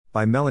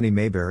By Melanie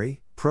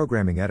Mayberry,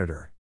 Programming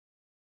Editor.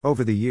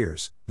 Over the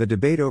years, the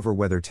debate over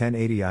whether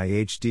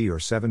 1080i HD or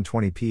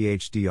 720p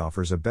HD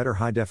offers a better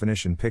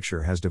high-definition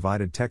picture has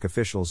divided tech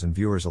officials and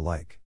viewers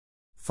alike.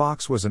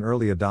 Fox was an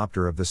early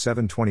adopter of the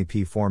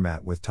 720p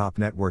format, with top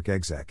network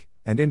exec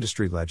and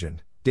industry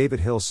legend David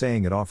Hill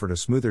saying it offered a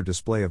smoother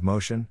display of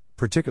motion,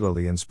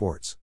 particularly in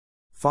sports.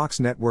 Fox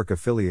network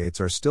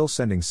affiliates are still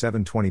sending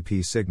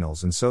 720p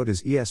signals, and so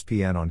does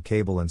ESPN on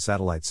cable and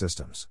satellite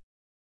systems.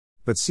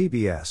 But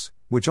CBS,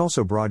 which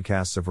also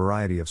broadcasts a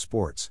variety of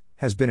sports,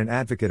 has been an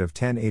advocate of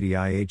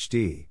 1080i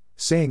HD,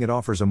 saying it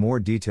offers a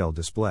more detailed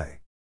display.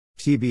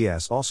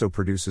 CBS also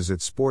produces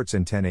its sports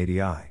in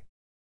 1080i.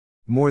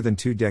 More than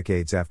 2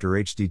 decades after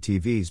HD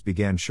TVs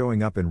began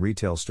showing up in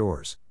retail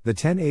stores, the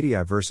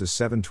 1080i versus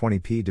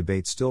 720p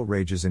debate still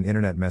rages in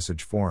internet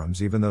message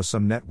forums, even though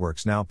some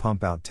networks now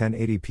pump out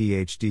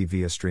 1080p HD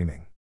via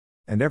streaming.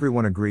 And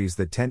everyone agrees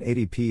that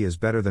 1080p is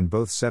better than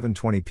both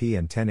 720p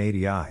and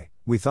 1080i.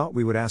 We thought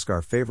we would ask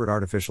our favorite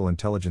artificial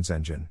intelligence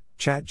engine,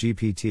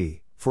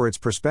 ChatGPT, for its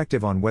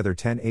perspective on whether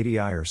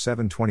 1080i or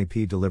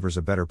 720p delivers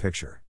a better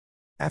picture.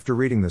 After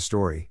reading the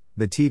story,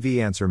 the TV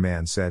Answer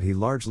Man said he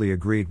largely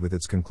agreed with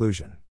its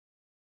conclusion.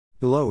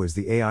 Below is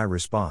the AI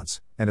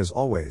response, and as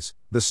always,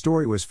 the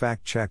story was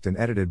fact-checked and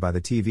edited by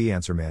the TV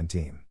Answer Man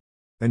team.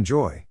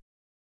 Enjoy!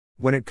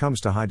 When it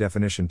comes to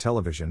high-definition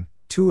television,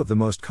 2 of the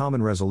most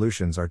common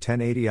resolutions are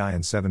 1080i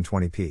and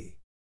 720p.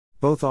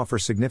 Both offer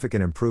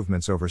significant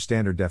improvements over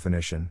standard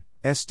definition,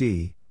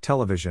 SD,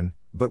 television,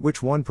 but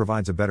which one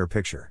provides a better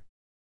picture?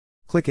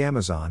 Click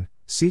Amazon,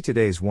 see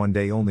today's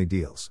one-day-only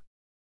deals.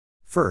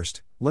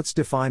 First, let's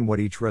define what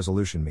each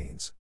resolution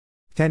means.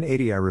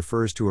 1080i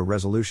refers to a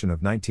resolution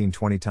of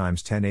 1920 x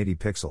 1080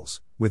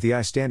 pixels, with the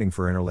I standing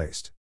for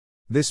interlaced.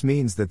 This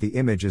means that the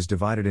image is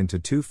divided into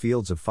 2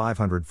 fields of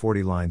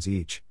 540 lines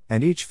each,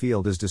 and each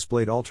field is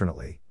displayed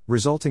alternately,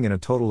 resulting in a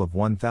total of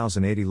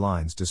 1080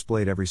 lines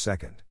displayed every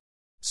second.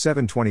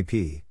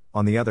 720p,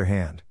 on the other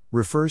hand,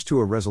 refers to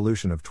a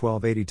resolution of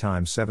 1280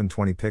 x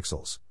 720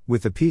 pixels,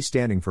 with the P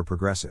standing for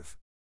progressive.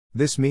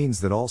 This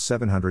means that all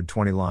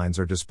 720 lines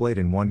are displayed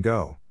in one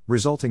go,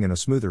 resulting in a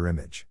smoother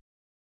image.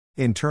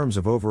 In terms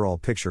of overall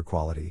picture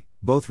quality,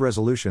 both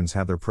resolutions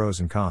have their pros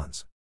and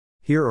cons.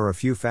 Here are a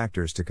few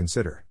factors to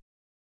consider.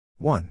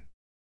 1.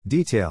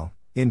 Detail.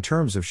 In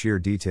terms of sheer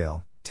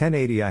detail,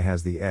 1080i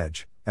has the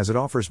edge, as it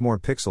offers more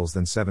pixels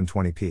than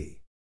 720p.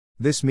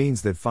 This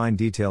means that fine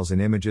details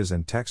in images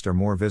and text are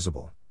more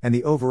visible, and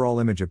the overall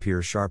image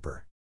appears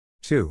sharper.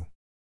 2.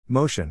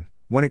 Motion.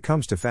 When it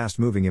comes to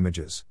fast-moving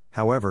images,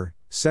 however,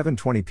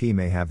 720p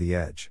may have the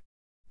edge.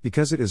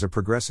 Because it is a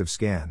progressive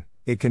scan,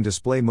 it can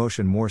display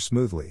motion more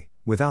smoothly,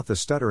 without the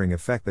stuttering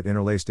effect that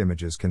interlaced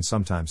images can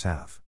sometimes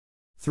have.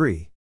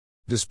 3.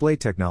 Display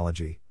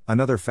technology.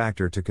 Another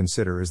factor to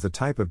consider is the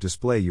type of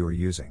display you are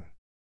using.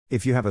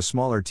 If you have a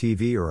smaller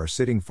TV or are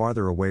sitting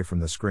farther away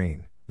from the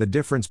screen, the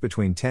difference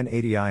between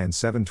 1080i and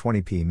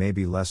 720p may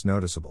be less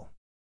noticeable.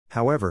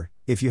 However,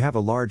 if you have a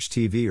large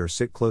TV or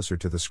sit closer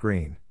to the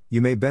screen, you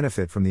may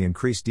benefit from the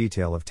increased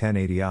detail of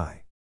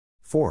 1080i.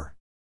 4.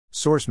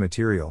 Source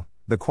material.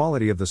 The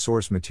quality of the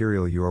source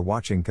material you are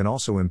watching can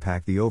also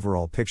impact the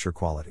overall picture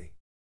quality.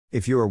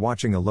 If you are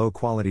watching a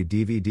low-quality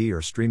DVD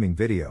or streaming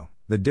video,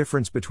 the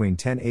difference between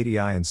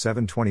 1080i and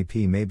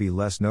 720p may be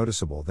less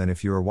noticeable than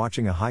if you are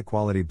watching a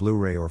high-quality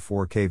Blu-ray or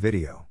 4K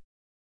video.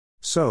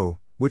 So,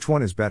 which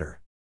one is better?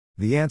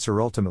 The answer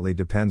ultimately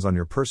depends on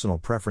your personal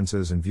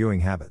preferences and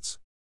viewing habits.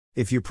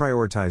 If you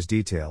prioritize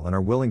detail and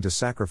are willing to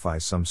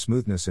sacrifice some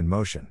smoothness in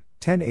motion,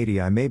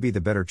 1080i may be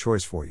the better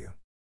choice for you.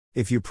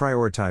 If you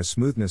prioritize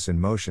smoothness in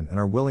motion and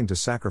are willing to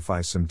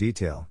sacrifice some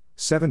detail,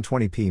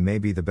 720p may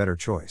be the better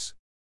choice.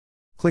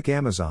 Click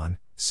Amazon,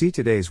 see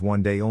today's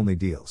one-day-only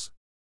deals.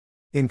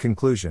 In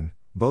conclusion,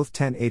 both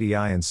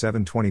 1080i and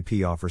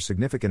 720p offer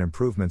significant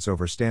improvements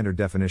over standard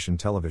definition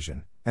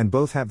television, and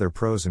both have their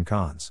pros and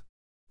cons.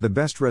 The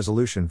best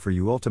resolution for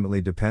you ultimately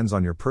depends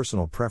on your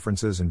personal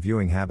preferences and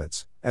viewing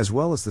habits, as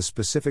well as the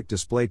specific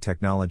display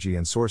technology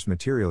and source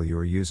material you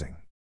are using.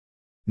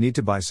 Need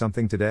to buy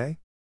something today?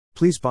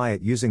 Please buy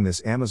it using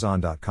this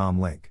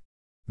Amazon.com link.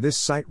 This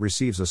site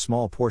receives a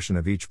small portion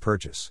of each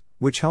purchase,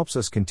 which helps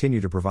us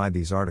continue to provide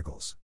these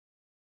articles.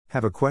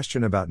 Have a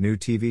question about new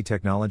TV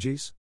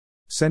technologies?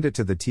 Send it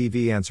to the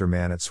TV Answer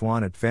Man at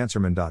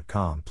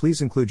swan@fanserman.com.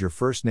 Please include your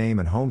first name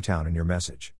and hometown in your message.